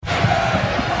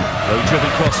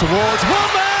Driven cross towards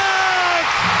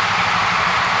Wambach!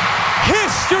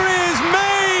 History is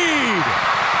made!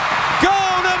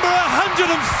 Goal number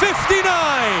 159!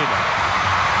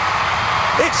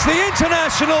 It's the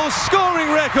international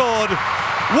scoring record,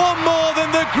 one more than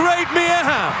the great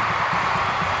Mieha.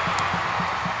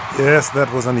 Yes,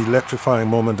 that was an electrifying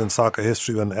moment in soccer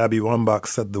history when Abby Wambach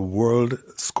set the world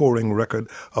scoring record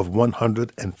of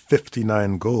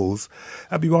 159 goals.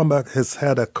 Abby Wambach has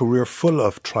had a career full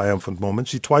of triumphant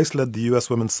moments. She twice led the U.S.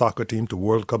 women's soccer team to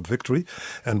World Cup victory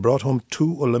and brought home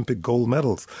 2 Olympic gold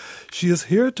medals. She is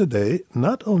here today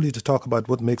not only to talk about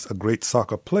what makes a great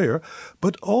soccer player,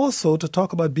 but also to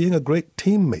talk about being a great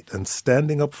teammate and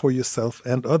standing up for yourself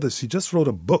and others. She just wrote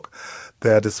a book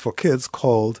that is for kids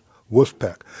called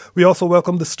Wolfpack. We also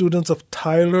welcome the students of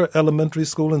Tyler Elementary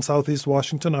School in Southeast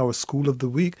Washington, our school of the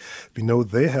week. We know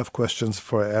they have questions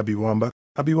for Abby Wambach.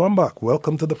 Abby Wambach,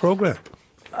 welcome to the program.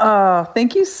 Oh,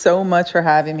 thank you so much for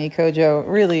having me, Kojo.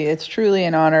 Really, it's truly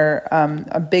an honor.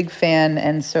 A big fan,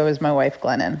 and so is my wife,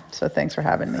 Glennon. So thanks for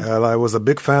having me. Well, I was a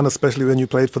big fan, especially when you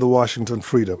played for the Washington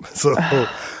Freedom. So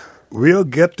we'll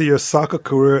get to your soccer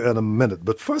career in a minute.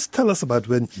 But first, tell us about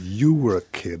when you were a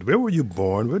kid. Where were you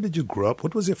born? Where did you grow up?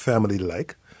 What was your family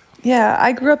like? Yeah,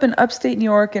 I grew up in upstate New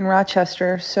York in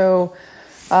Rochester. So,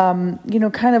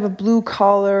 kind of a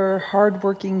blue-collar,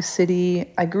 hardworking city.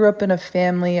 I grew up in a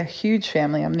family, a huge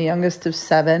family. I'm the youngest of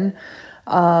 7.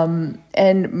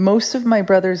 And most of my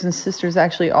brothers and sisters,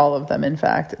 actually all of them, in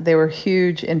fact, they were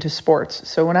huge into sports.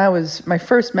 So when my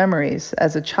first memories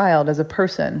as a child, as a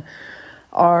person,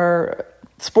 are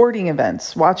sporting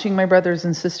events, watching my brothers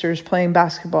and sisters playing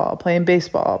basketball, playing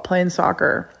baseball, playing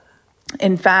soccer.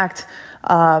 In fact,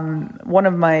 one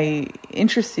of my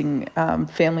interesting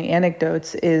family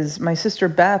anecdotes is my sister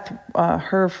Beth,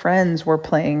 her friends were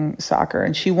playing soccer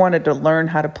and she wanted to learn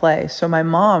how to play. So my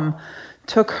mom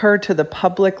took her to the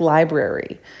public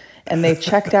library and they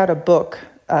checked out a book,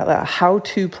 a how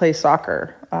to play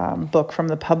soccer book from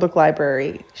the public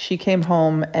library. She came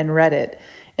home and read it.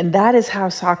 And that is how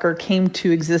soccer came to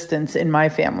existence in my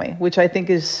family, which I think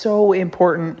is so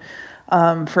important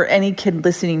for any kid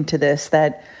listening to this,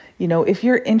 that, if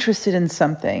you're interested in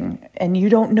something and you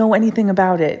don't know anything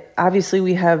about it, obviously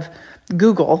we have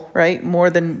Google, right?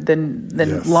 More than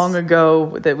yes. Long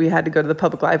ago that we had to go to the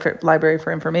public library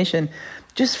for information.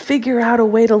 Just figure out a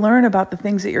way to learn about the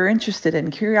things that you're interested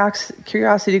in.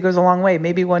 Curiosity goes a long way.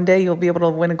 Maybe one day you'll be able to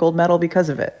win a gold medal because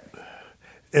of it.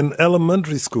 In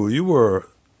elementary school, you were,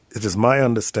 it is my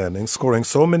understanding, scoring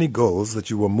so many goals that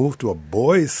you were moved to a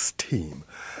boys' team.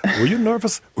 Were you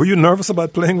nervous? Were you nervous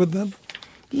about playing with them?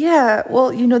 Yeah,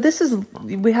 well,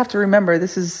 we have to remember,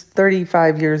 this is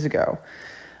 35 years ago.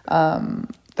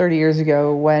 30 years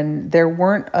ago when there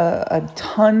weren't a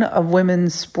ton of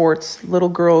women's sports, little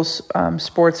girls'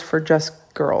 sports for just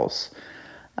girls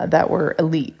that were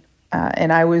elite.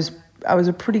 And I was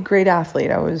a pretty great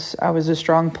athlete. I was a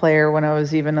strong player when I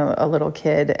was even a little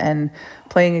kid, and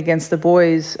playing against the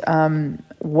boys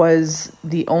was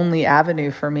the only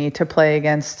avenue for me to play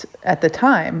against at the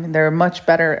time. There are much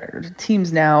better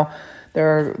teams now.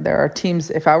 There are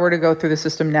teams, if I were to go through the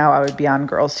system now, I would be on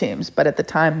girls' teams. But at the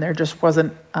time, there just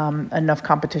wasn't enough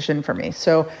competition for me.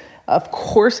 So, of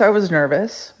course, I was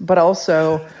nervous, but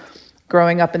also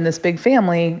growing up in this big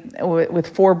family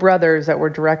with 4 brothers that were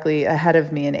directly ahead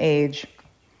of me in age,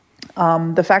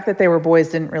 the fact that they were boys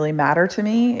didn't really matter to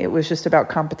me. It was just about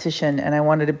competition, and I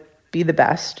wanted to be the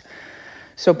best.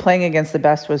 So playing against the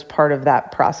best was part of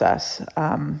that process.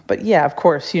 But yeah, of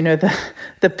course,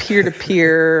 the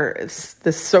peer-to-peer,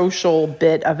 the social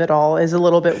bit of it all is a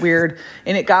little bit weird.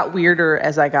 And it got weirder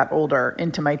as I got older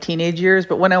into my teenage years.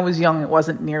 But when I was young, it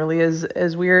wasn't nearly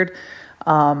as weird.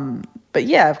 But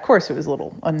yeah, of course, it was a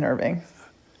little unnerving.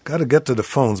 Got to get to the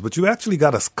phones, but you actually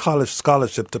got a college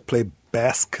scholarship to play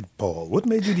basketball. What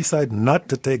made you decide not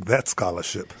to take that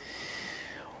scholarship?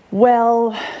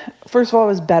 Well, first of all, I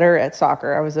was better at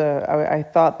soccer. I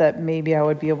thought that maybe I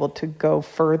would be able to go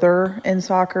further in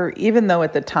soccer, even though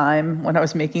at the time when I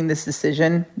was making this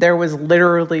decision, there was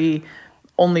literally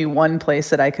only one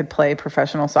place that I could play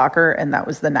professional soccer, and that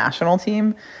was the national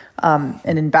team. And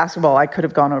in basketball, I could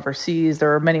have gone overseas.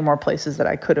 There are many more places that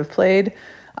I could have played.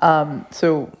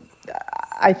 So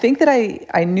I think that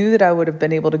I knew that I would have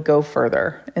been able to go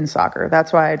further in soccer.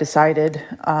 That's why I decided.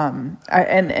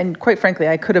 And quite frankly,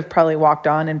 I could have probably walked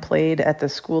on and played at the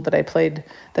school that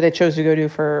I chose to go to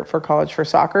for college for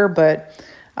soccer. But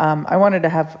I wanted to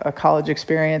have a college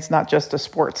experience, not just a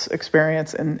sports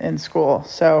experience in school.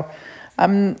 So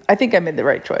I think I made the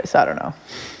right choice. I don't know.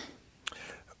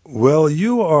 Well,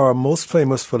 you are most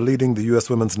famous for leading the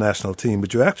U.S. women's national team,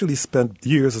 but you actually spent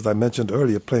years, as I mentioned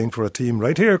earlier, playing for a team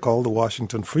right here called the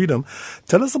Washington Freedom.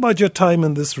 Tell us about your time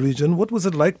in this region. What was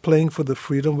it like playing for the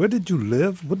Freedom? Where did you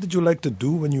live? What did you like to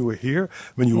do when you were here,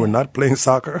 when you were not playing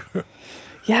soccer?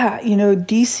 Yeah, you know,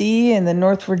 D.C. and the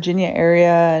North Virginia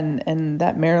area and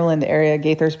that Maryland area,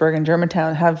 Gaithersburg and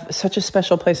Germantown, have such a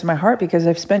special place in my heart because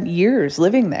I've spent years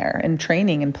living there and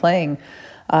training and playing.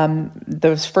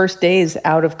 Those first days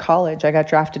out of college, I got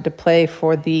drafted to play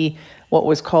for what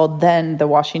was called then the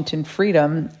Washington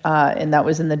Freedom, and that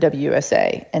was in the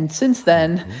WUSA. And since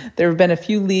then, there have been a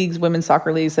few leagues, women's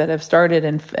soccer leagues, that have started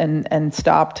and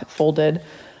stopped, folded.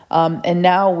 And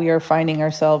now we are finding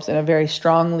ourselves in a very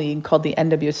strong league called the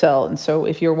NWSL. And so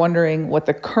if you're wondering what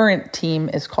the current team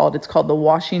is called, it's called the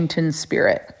Washington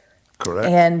Spirit.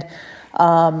 Correct.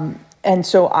 And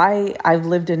so I've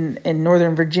lived in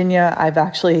Northern Virginia. I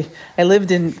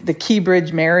lived in the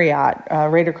Keybridge Marriott,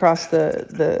 right across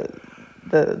the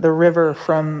river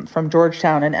from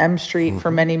Georgetown and M Street for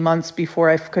many months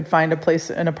before I could find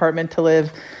an apartment to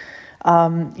live.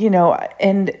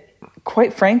 And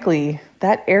quite frankly,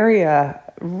 that area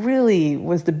really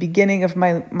was the beginning of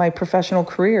my professional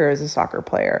career as a soccer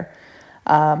player.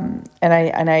 And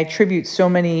I attribute so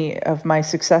many of my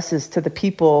successes to the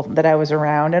people that I was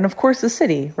around, and of course the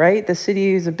city. Right, the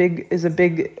city is a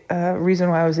big reason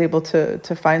why I was able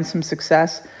to find some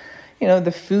success. You know,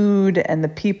 the food and the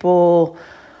people,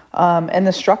 and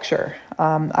the structure.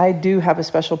 I do have a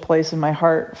special place in my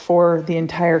heart for the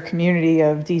entire community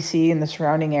of DC and the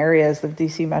surrounding areas, the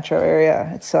DC metro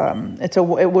area.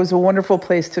 It was a wonderful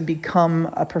place to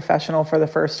become a professional for the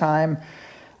first time.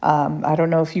 I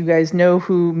don't know if you guys know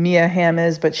who Mia Hamm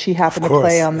is, but she happened to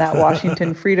play on that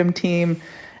Washington Freedom team.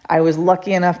 I was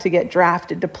lucky enough to get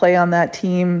drafted to play on that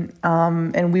team,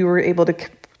 and we were able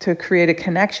to create a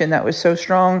connection that was so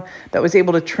strong that was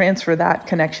able to transfer that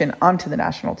connection onto the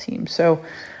national team. So,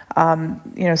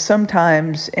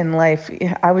 sometimes in life,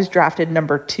 I was drafted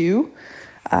number 2.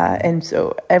 And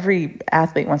so every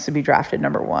athlete wants to be drafted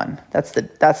number 1. That's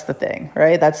the thing,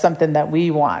 right? That's something that we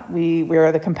want. We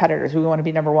are the competitors. We want to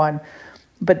be number 1.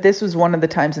 But this was one of the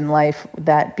times in life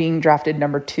that being drafted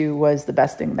number 2 was the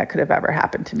best thing that could have ever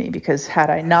happened to me, because had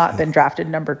I not been drafted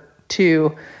number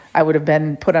 2, I would have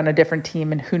been put on a different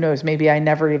team, and who knows, maybe I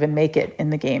never even make it in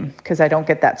the game because I don't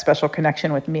get that special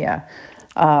connection with Mia.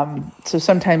 So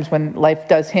sometimes when life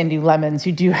does hand you lemons,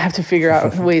 you do have to figure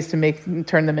out ways to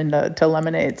turn them into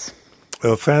lemonades.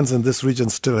 Well, fans in this region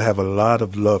still have a lot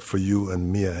of love for you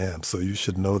and Mia Hamm, so you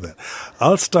should know that.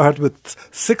 I'll start with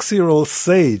 6-year-old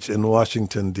Sage in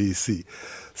Washington, D.C.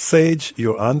 Sage,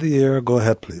 you're on the air. Go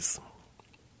ahead, please.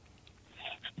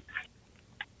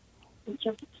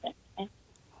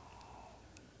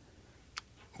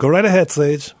 Go right ahead,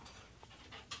 Sage.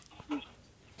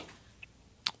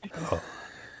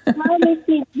 How did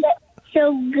you get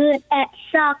so good at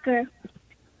soccer?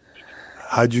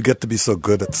 How'd you get to be so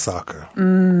good at soccer?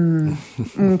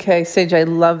 Okay, Sage, I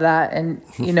love that. And,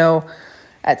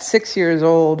 at 6 years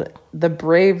old, the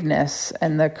braveness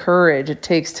and the courage it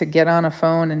takes to get on a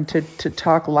phone and to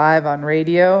talk live on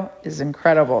radio is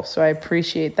incredible. So I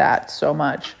appreciate that so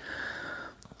much.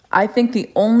 I think the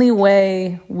only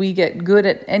way we get good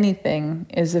at anything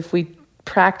is if we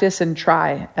practice and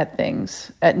try at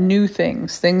things, at new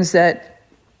things that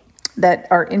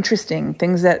are interesting,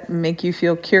 things that make you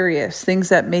feel curious, things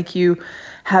that make you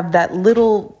have that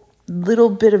little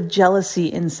bit of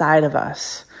jealousy inside of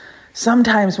us.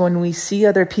 Sometimes when we see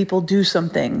other people do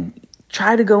something,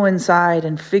 try to go inside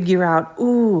and figure out,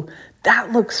 ooh,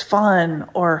 that looks fun,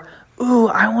 or ooh,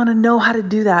 I want to know how to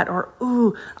do that, or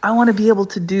ooh, I want to be able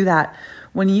to do that.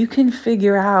 When you can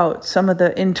figure out some of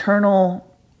the internal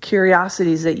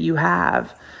curiosities that you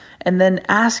have, and then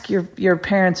ask your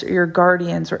parents or your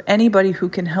guardians or anybody who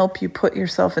can help you put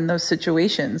yourself in those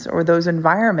situations or those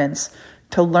environments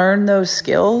to learn those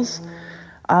skills,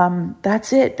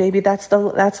 that's it, baby. That's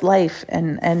life.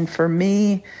 And for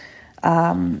me,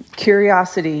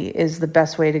 curiosity is the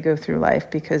best way to go through life,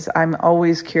 because I'm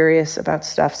always curious about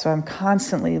stuff. So I'm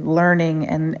constantly learning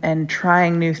and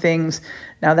trying new things.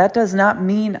 Now, that does not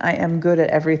mean I am good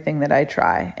at everything that I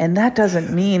try. And that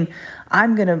doesn't mean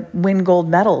I'm going to win gold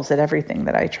medals at everything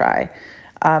that I try.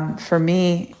 For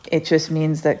me, it just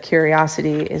means that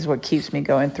curiosity is what keeps me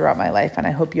going throughout my life. And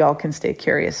I hope you all can stay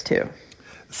curious too.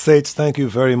 Sage, thank you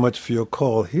very much for your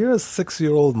call. Here's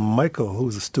 6-year-old Michael,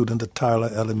 who's a student at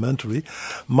Tyler Elementary.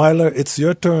 Myler, it's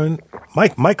your turn.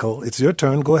 Michael, it's your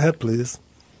turn. Go ahead, please.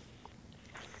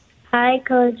 Hi,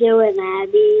 Kojo and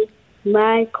Abby.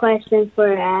 My question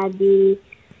for Abby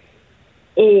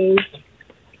is,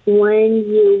 when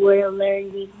you were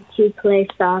learning to play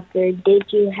soccer, did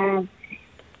you have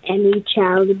any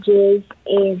challenges,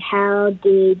 and how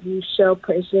did you show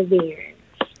perseverance?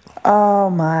 Oh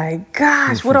my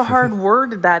gosh, what a hard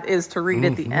word that is to read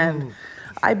at the end.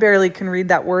 I barely can read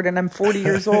that word and I'm 40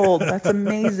 years old. That's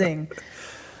amazing.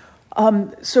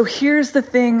 So here's the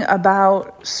thing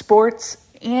about sports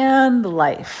and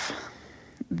life,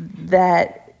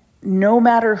 that no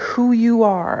matter who you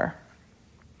are,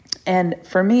 and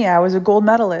for me, I was a gold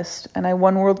medalist and I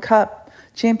won World Cup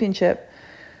championship.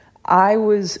 I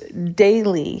was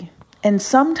daily and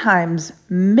sometimes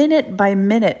minute by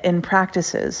minute in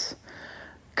practices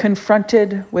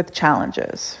confronted with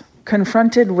challenges,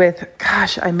 confronted with,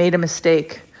 gosh, I made a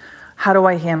mistake. How do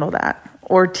I handle that?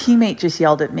 Or teammate just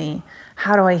yelled at me.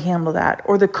 How do I handle that?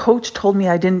 Or the coach told me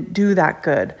I didn't do that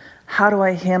good. How do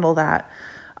I handle that?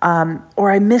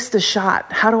 Or I missed a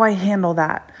shot. How do I handle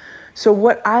that? So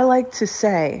what I like to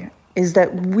say is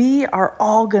that we are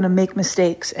all going to make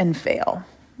mistakes and fail.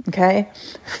 Okay?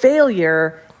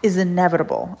 Failure is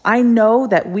inevitable. I know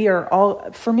that we are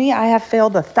all, for me, I have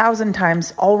failed 1,000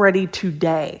 times already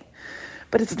today.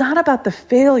 But it's not about the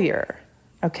failure,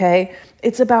 okay?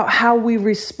 It's about how we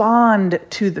respond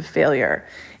to the failure.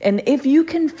 And if you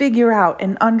can figure out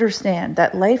and understand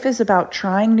that life is about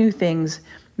trying new things,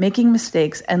 making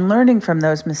mistakes, and learning from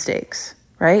those mistakes,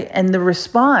 right? And the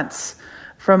response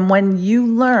from when you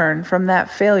learn from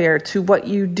that failure to what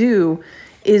you do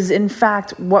is in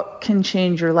fact what can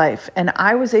change your life. And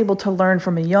I was able to learn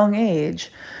from a young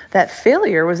age that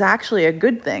failure was actually a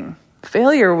good thing.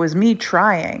 Failure was me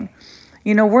trying.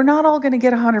 You know, we're not all going to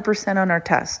get 100% on our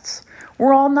tests.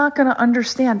 We're all not going to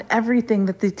understand everything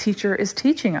that the teacher is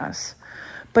teaching us.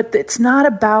 But it's not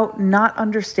about not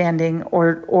understanding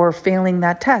or failing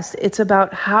that test. It's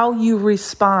about how you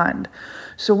respond.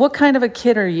 So what kind of a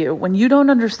kid are you when you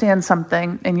don't understand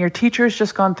something and your teacher's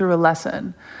just gone through a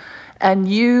lesson and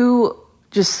you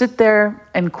just sit there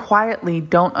and quietly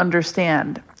don't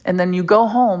understand? And then you go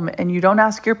home and you don't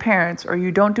ask your parents, or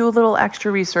you don't do a little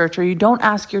extra research, or you don't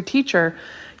ask your teacher,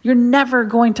 you're never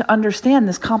going to understand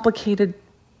this complicated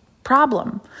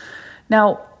problem.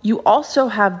 Now, you also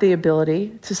have the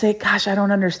ability to say, gosh, I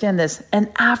don't understand this.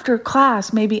 And after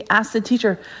class, maybe ask the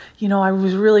teacher, you know, I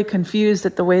was really confused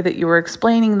at the way that you were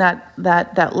explaining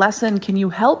that lesson. Can you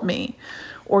help me?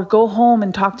 Or go home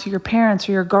and talk to your parents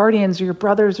or your guardians or your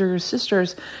brothers or your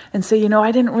sisters and say, you know,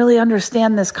 I didn't really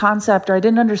understand this concept, or I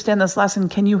didn't understand this lesson.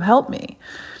 Can you help me?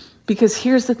 Because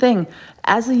here's the thing,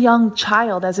 as a young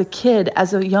child, as a kid,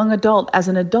 as a young adult, as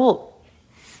an adult,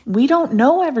 we don't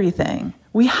know everything.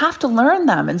 We have to learn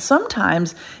them. And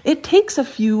sometimes it takes a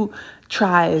few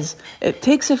tries, it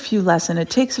takes a few lessons, it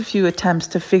takes a few attempts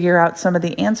to figure out some of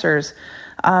the answers.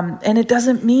 And it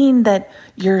doesn't mean that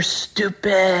you're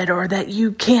stupid or that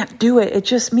you can't do it. It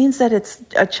just means that it's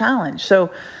a challenge.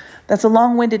 So that's a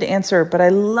long-winded answer, but I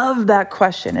love that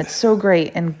question. It's so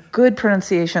great, and good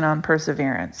pronunciation on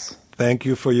perseverance. Thank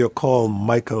you for your call,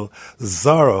 Michael.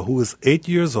 Zara, who is 8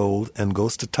 years old and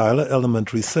goes to Tyler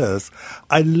Elementary, says,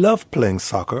 I love playing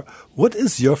soccer. What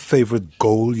is your favorite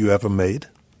goal you ever made?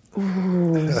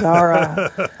 Ooh,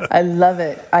 Zara, I love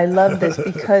it. I love this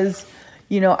because,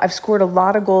 you know, I've scored a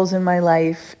lot of goals in my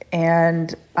life,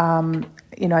 and,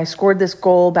 you know, I scored this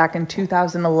goal back in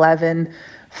 2011,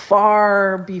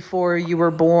 far before you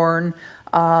were born.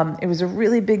 It was a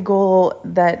really big goal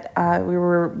that we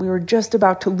were just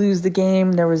about to lose the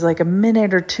game. There was like a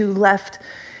minute or two left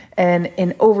and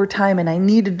in overtime, and I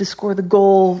needed to score the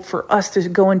goal for us to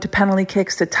go into penalty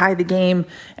kicks to tie the game,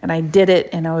 and I did it,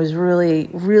 and I was really,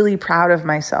 really proud of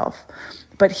myself.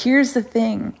 But here's the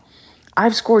thing.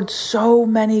 I've scored so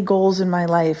many goals in my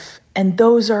life, and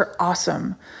those are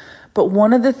awesome. But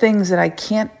one of the things that I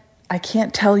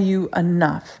can't tell you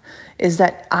enough is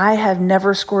that I have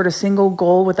never scored a single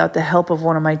goal without the help of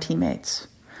one of my teammates.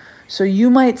 So you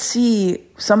might see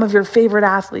some of your favorite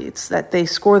athletes that they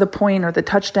score the point or the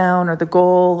touchdown or the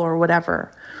goal or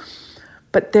whatever.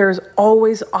 But there's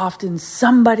always often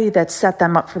somebody that set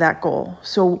them up for that goal.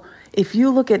 So if you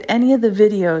look at any of the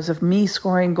videos of me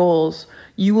scoring goals,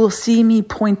 you will see me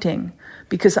pointing,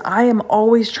 because I am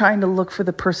always trying to look for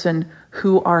the person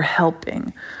who are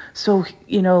helping. So,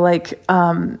 you know, like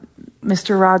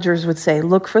Mr. Rogers would say,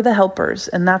 look for the helpers.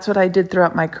 And that's what I did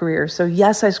throughout my career. So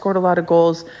yes, I scored a lot of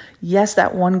goals. Yes,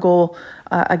 that one goal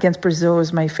against Brazil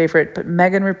was my favorite. But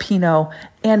Megan Rapinoe,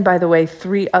 and by the way,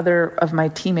 3 other of my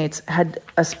teammates had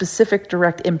a specific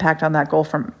direct impact on that goal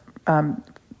from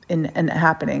in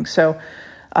happening. So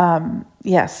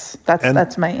yes,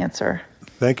 that's my answer.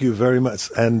 Thank you very much.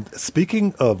 And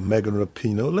speaking of Megan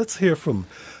Rapinoe, let's hear from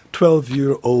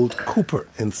 12-year-old Cooper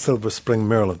in Silver Spring,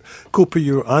 Maryland. Cooper,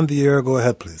 you're on the air. Go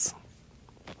ahead, please.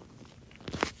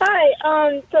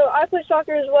 Hi. So I play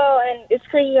soccer as well, and it's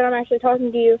crazy that I'm actually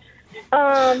talking to you.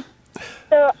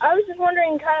 So I was just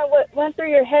wondering kind of what went through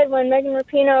your head when Megan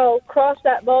Rapinoe crossed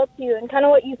that ball to you, and kind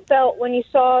of what you felt when you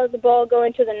saw the ball go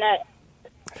into the net.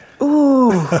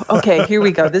 Ooh, okay, here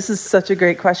we go. This is such a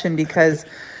great question because,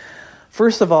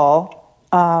 first of all,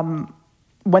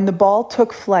 when the ball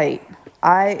took flight,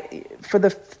 for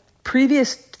the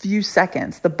previous few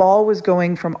seconds, the ball was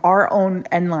going from our own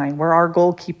end line, where our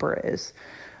goalkeeper is.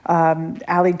 Christy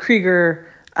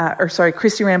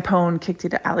Rampone kicked it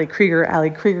to Allie Krieger. Allie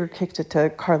Krieger kicked it to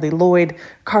Carly Lloyd.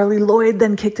 Carly Lloyd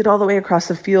then kicked it all the way across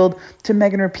the field to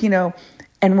Megan Rapinoe.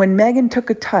 And when Megan took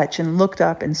a touch and looked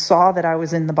up and saw that I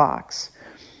was in the box,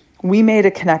 we made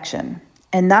a connection.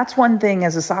 And that's one thing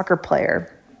as a soccer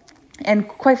player, and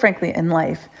quite frankly in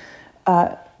life,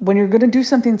 when you're going to do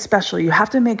something special, you have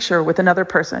to make sure with another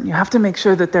person, you have to make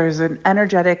sure that there's an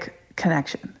energetic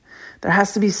connection. There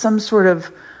has to be some sort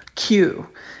of cue.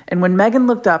 And when Megan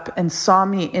looked up and saw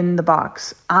me in the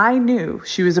box, I knew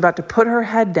she was about to put her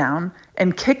head down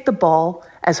and kick the ball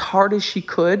as hard as she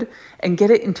could and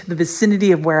get it into the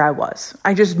vicinity of where I was.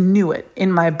 I just knew it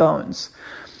in my bones.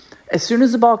 As soon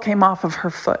as the ball came off of her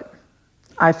foot,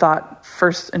 I thought,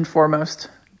 first and foremost,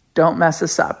 don't mess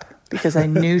this up, because I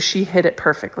knew she hit it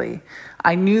perfectly.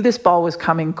 I knew this ball was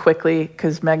coming quickly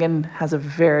because Megan has a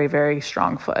very, very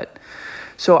strong foot.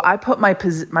 So I put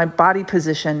my body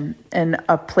position in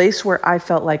a place where I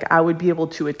felt like I would be able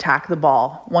to attack the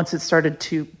ball once it started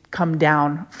to come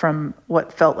down from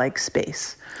what felt like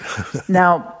space.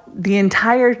 Now, the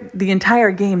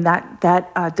entire game,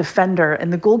 that defender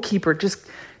and the goalkeeper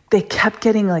they kept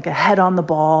getting like a head on the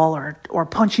ball or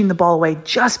punching the ball away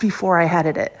just before I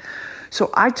headed it.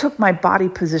 So I took my body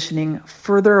positioning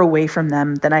further away from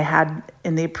them than I had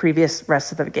in the previous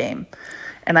rest of the game.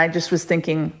 And I just was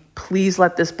thinking, please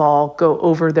let this ball go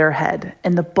over their head.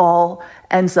 And the ball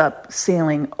ends up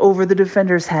sailing over the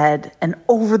defender's head and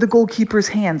over the goalkeeper's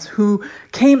hands, who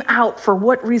came out for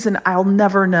what reason I'll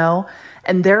never know.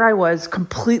 And there I was,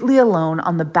 completely alone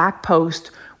on the back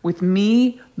post with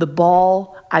me, the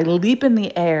ball. I leap in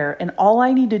the air, and all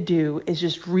I need to do is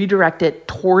just redirect it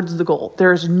towards the goal.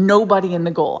 There's nobody in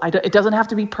the goal. It doesn't have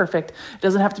to be perfect. It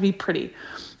doesn't have to be pretty.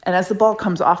 And as the ball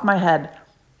comes off my head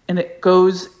and it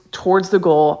goes towards the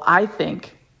goal, I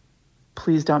think,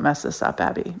 please don't mess this up,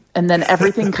 Abby. And then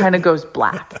everything kind of goes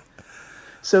black.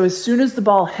 So as soon as the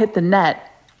ball hit the net,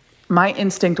 my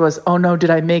instinct was, oh no, did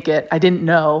I make it? I didn't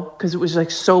know because it was like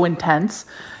so intense.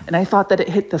 And I thought that it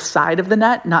hit the side of the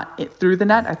net, not through the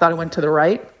net. I thought it went to the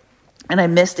right. And I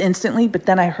missed instantly, but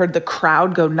then I heard the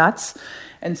crowd go nuts.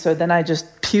 And so then I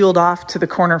just peeled off to the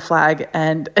corner flag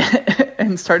and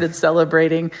and started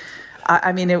celebrating.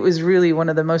 I mean, it was really one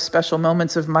of the most special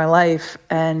moments of my life.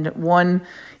 And one,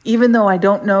 even though I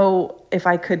don't know if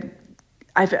I could,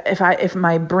 if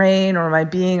my brain or my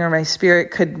being or my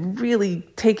spirit could really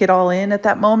take it all in at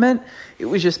that moment, it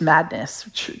was just madness,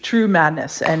 true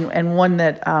madness. And one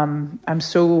that I'm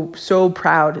so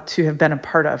proud to have been a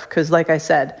part of. Because like I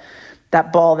said,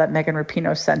 that ball that Megan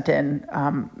Rapinoe sent in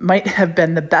might have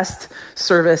been the best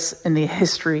service in the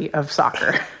history of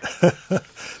soccer.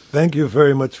 Thank you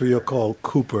very much for your call,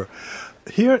 Cooper.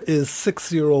 Here is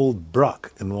 6-year-old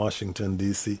Brock in Washington,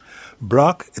 D.C.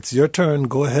 Brock, it's your turn.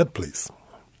 Go ahead, please.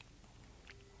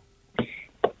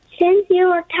 Since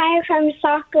you retired from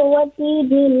soccer, what do you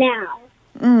do now?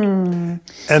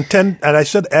 And I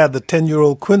should add the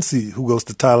 10-year-old Quincy, who goes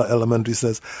to Tyler Elementary,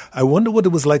 says, I wonder what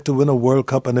it was like to win a World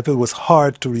Cup and if it was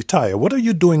hard to retire. What are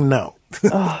you doing now?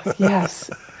 Oh, yes.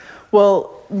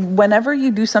 Well, whenever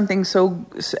you do something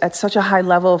at such a high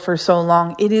level for so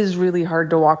long, it is really hard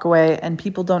to walk away. And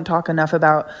people don't talk enough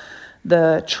about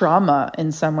the trauma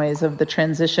in some ways of the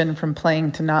transition from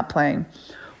playing to not playing.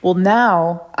 Well,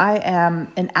 now I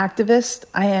am an activist,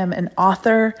 I am an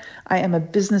author, I am a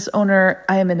business owner,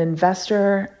 I am an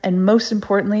investor, and most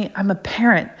importantly, I'm a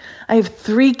parent. I have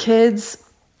 3 kids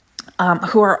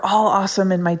who are all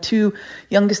awesome, and my 2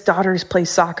 youngest daughters play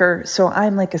soccer, so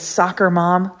I'm like a soccer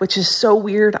mom, which is so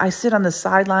weird. I sit on the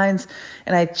sidelines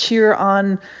and I cheer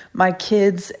on my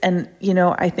kids, and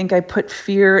I think I put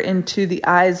fear into the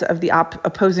eyes of the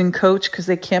opposing coach because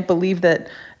they can't believe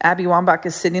that Abby Wambach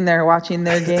is sitting there watching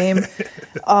their game.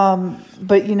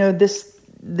 But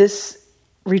this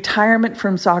retirement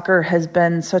from soccer has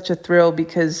been such a thrill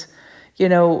because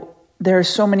there are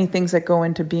so many things that go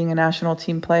into being a national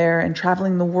team player and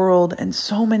traveling the world, and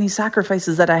so many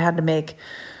sacrifices that I had to make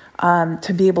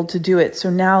to be able to do it.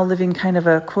 So now living kind of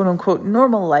a quote unquote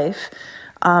normal life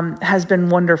has been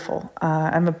wonderful.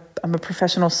 I'm a I'm a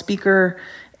professional speaker,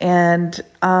 and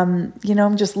I'm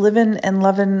just living and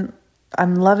loving.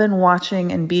 I'm loving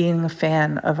watching and being a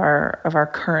fan of our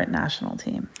current national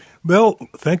team. Well,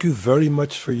 thank you very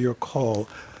much for your call.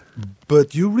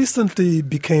 But you recently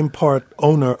became part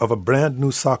owner of a brand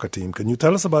new soccer team. Can you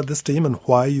tell us about this team and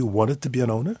why you wanted to be an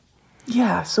owner?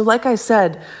 Yeah, so like I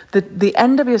said, the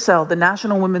NWSL, the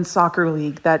National Women's Soccer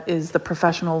League, that is the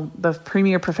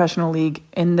premier professional league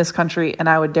in this country, and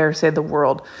I would dare say the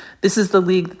world. This is the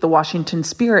league that the Washington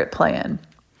Spirit play in.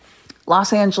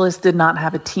 Los Angeles did not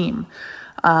have a team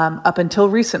up until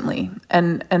recently,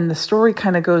 and the story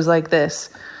kind of goes like this.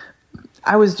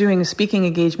 I was doing a speaking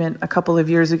engagement a couple of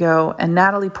years ago, and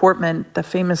Natalie Portman, the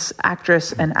famous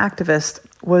actress and activist,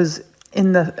 was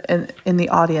in the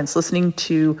audience listening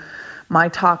to my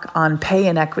talk on pay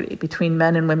inequity between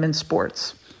men and women's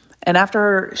sports. And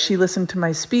after she listened to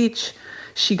my speech,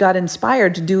 she got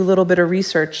inspired to do a little bit of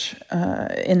research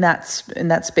in that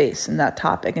space, in that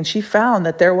topic. And she found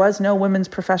that there was no women's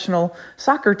professional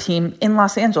soccer team in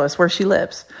Los Angeles, where she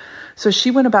lives. So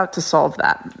she went about to solve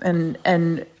that.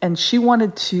 And she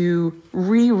wanted to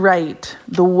rewrite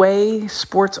the way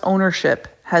sports ownership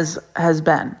has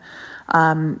been.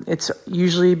 It's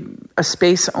usually a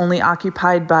space only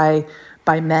occupied by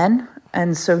men.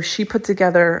 And so she put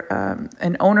together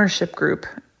an ownership group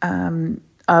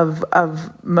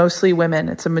of mostly women.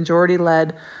 It's a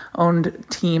majority-led owned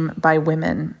team by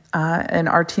women. And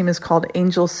our team is called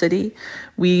Angel City.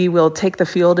 We will take the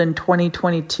field in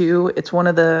 2022. It's one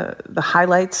of the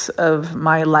highlights of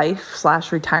my life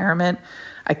 / retirement.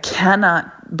 I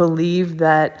cannot believe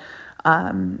that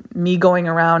me going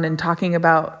around and talking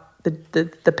about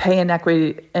the pay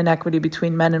inequity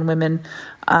between men and women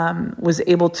was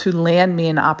able to land me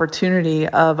an opportunity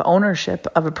of ownership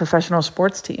of a professional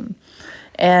sports team.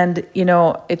 And,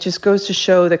 it just goes to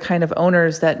show the kind of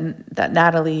owners that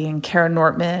Natalie and Karen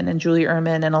Nortman and Julie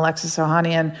Ehrman and Alexis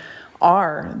Ohanian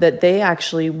are, that they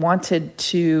actually wanted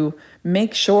to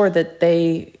make sure that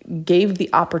they gave the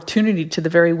opportunity to the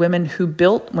very women who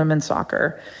built women's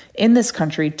soccer in this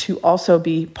country to also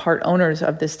be part owners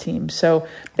of this team. So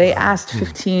they asked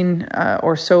 15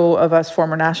 or so of us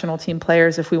former national team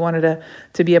players if we wanted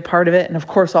to be a part of it. And of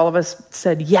course, all of us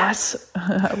said yes.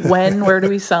 Where do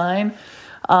we sign?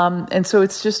 And so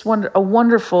it's just a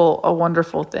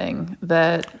wonderful thing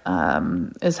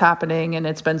that is happening. And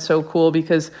it's been so cool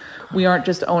because we aren't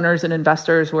just owners and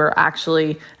investors. We're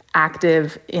actually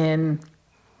active in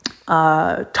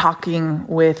talking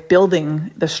with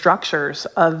building the structures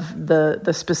of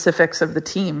the specifics of the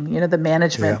team, the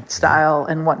management style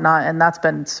and whatnot. And that's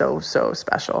been so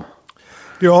special.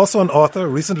 You're also an author,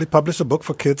 recently published a book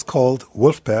for kids called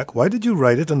Wolfpack. Why did you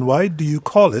write it, and why do you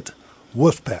call it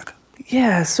Wolfpack?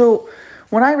 Yeah, so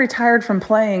when I retired from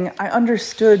playing, I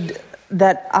understood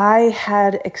that I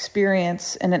had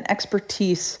experience and an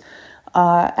expertise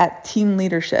at team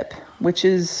leadership, which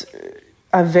is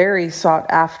a very sought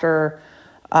after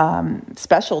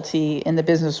specialty in the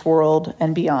business world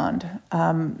and beyond.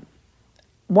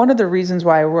 One of the reasons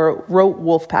why I wrote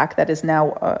Wolfpack, that is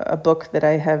now a book that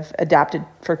I have adapted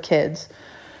for kids.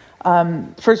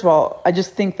 First of all, I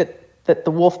just think that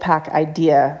the Wolfpack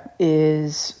idea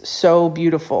is so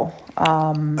beautiful.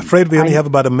 Afraid we only have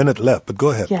about a minute left, but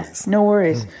go ahead, please. No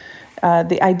worries.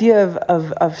 The idea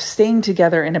of staying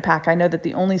together in a pack. I know that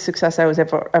the only success I was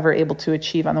ever able to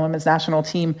achieve on the women's national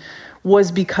team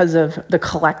was because of the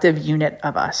collective unit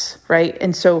of us, right?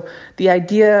 And so the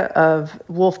idea of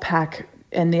Wolfpack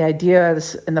and the idea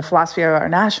and the philosophy of our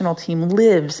national team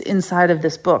lives inside of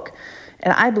this book.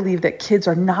 And I believe that kids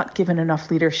are not given enough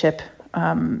leadership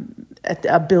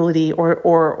ability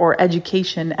or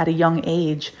education at a young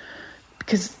age,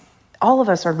 because all of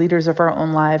us are leaders of our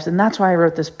own lives. And that's why I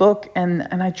wrote this book. And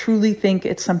I truly think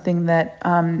it's something that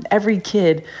every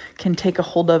kid can take a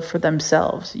hold of for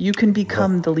themselves. You can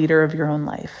become the leader of your own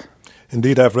life.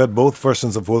 Indeed, I've read both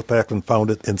versions of Wolfpack and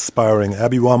found it inspiring.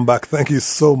 Abby Wambach, thank you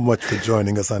so much for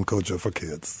joining us on Kojo for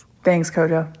Kids. Thanks,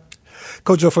 Kojo.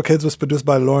 Kojo for Kids was produced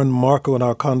by Lauren Marco, and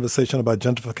our conversation about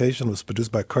gentrification was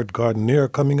produced by Kurt Gardner.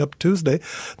 Coming up Tuesday,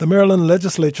 the Maryland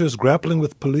legislature is grappling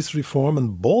with police reform,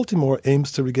 and Baltimore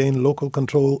aims to regain local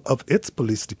control of its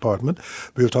police department.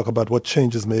 We'll talk about what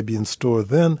changes may be in store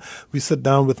then. We sit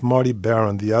down with Marty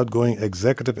Barron, the outgoing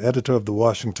executive editor of the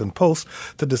Washington Post,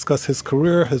 to discuss his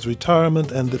career, his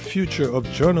retirement, and the future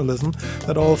of journalism.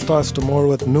 That all starts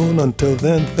tomorrow at noon. Until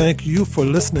then, thank you for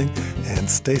listening and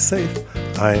stay safe.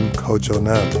 I'm Kojo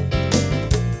Nandi.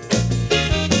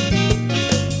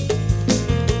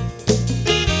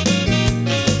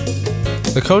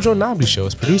 The Kojo Nandi Show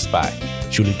is produced by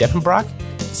Julie Deppenbrock,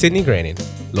 Sydney Granin,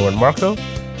 Lauren Marco,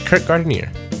 Kurt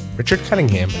Gardner. Richard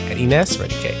Cunningham, and Ines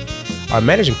Redike. Our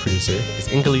managing producer is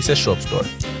Ingelisa Schropsdorf.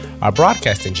 Our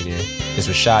broadcast engineer is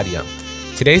Rashad Young.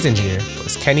 Today's engineer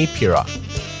was Kenny Pirog.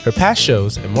 For past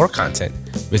shows and more content,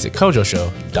 visit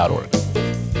kojoshow.org.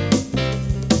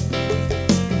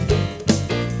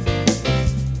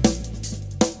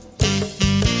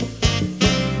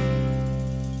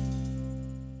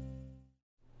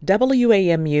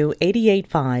 WAMU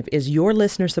 88.5 is your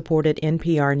listener-supported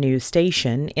NPR news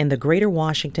station in the greater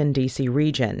Washington, D.C.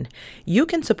 region. You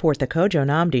can support the Kojo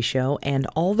Nnamdi Show and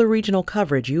all the regional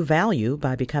coverage you value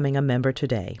by becoming a member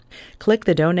today. Click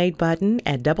the donate button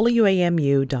at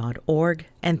wamu.org,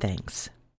 and thanks.